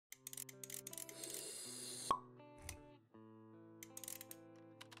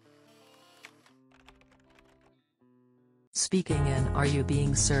Speaking in Are You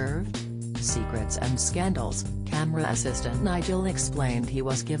Being Served? Secrets and Scandals, camera assistant Nigel explained he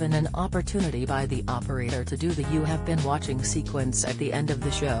was given an opportunity by the operator to do the "You Have Been Watching" sequence at the end of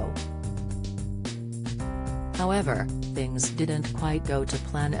the show. However, things didn't quite go to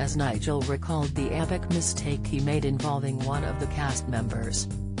plan, as Nigel recalled the epic mistake he made involving one of the cast members.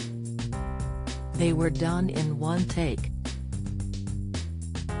 They were done in one take.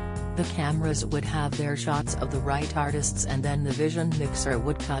 The cameras would have their shots of the right artists, and then the vision mixer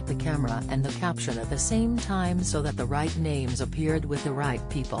would cut the camera and the caption at the same time so that the right names appeared with the right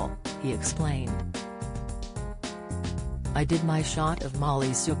people, he explained. "I did my shot of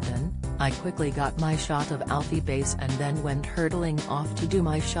Molly Sugden, I quickly got my shot of Alfie Bass, and then went hurtling off to do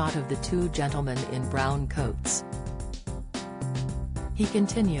my shot of the two gentlemen in brown coats." He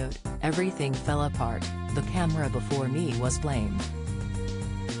continued, "Everything fell apart, the camera before me was blamed.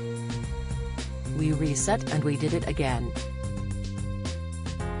 We reset and we did it again.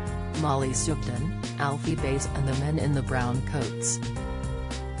 Molly Sugden, Alfie Bass and the men in the brown coats.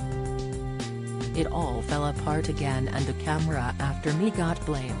 It all fell apart again, and the camera after me got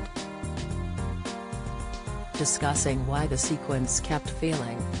blamed." Discussing why the sequence kept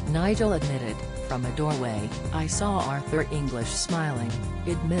failing, Nigel admitted, "From a doorway, I saw Arthur English smiling,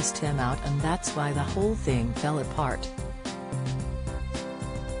 it missed him out, and that's why the whole thing fell apart.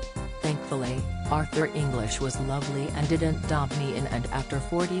 Thankfully, Arthur English was lovely and didn't dub me in, and after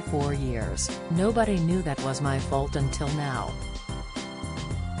 44 years, nobody knew that was my fault until now."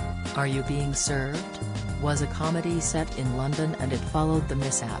 Are You Being Served? Was a comedy set in London, and it followed the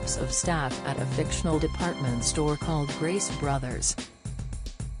mishaps of staff at a fictional department store called Grace Brothers.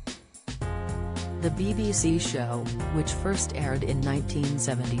 The BBC show, which first aired in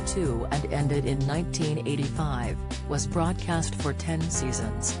 1972 and ended in 1985, was broadcast for 10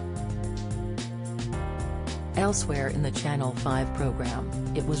 seasons. Elsewhere in the Channel 5 programme,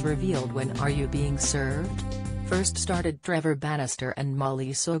 it was revealed when Are You Being Served? First started, Trevor Bannister and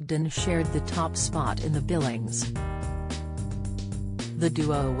Molly Sugden shared the top spot in the billings. The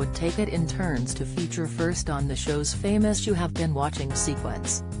duo would take it in turns to feature first on the show's famous "You Have Been Watching"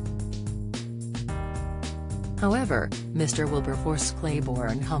 sequence. However, Mr. Wilberforce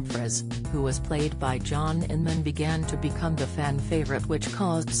Claiborne Humphreys, who was played by John Inman, began to become the fan favourite, which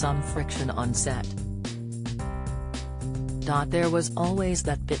caused some friction on set. "There was always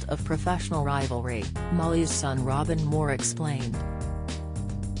that bit of professional rivalry," Molly's son Robin Moore explained.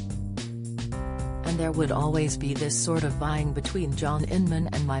 "And there would always be this sort of vying between John Inman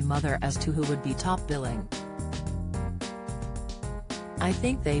and my mother as to who would be top billing. I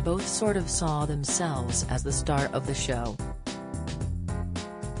think they both sort of saw themselves as the star of the show.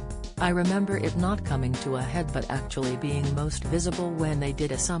 I remember it not coming to a head but actually being most visible when they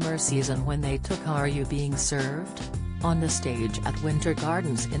did a summer season when they took Are You Being Served? On the stage at Winter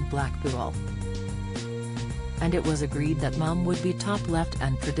Gardens in Blackpool. And it was agreed that Mum would be top left,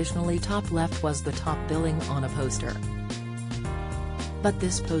 and traditionally top left was the top billing on a poster. But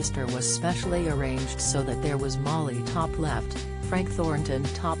this poster was specially arranged so that there was Molly top left, Frank Thornton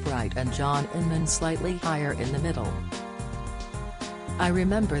top right, and John Inman slightly higher in the middle. I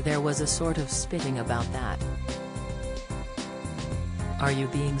remember there was a sort of spitting about that." Are You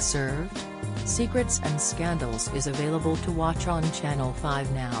Being Served? Secrets and Scandals is available to watch on Channel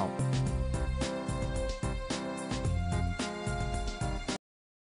 5 now.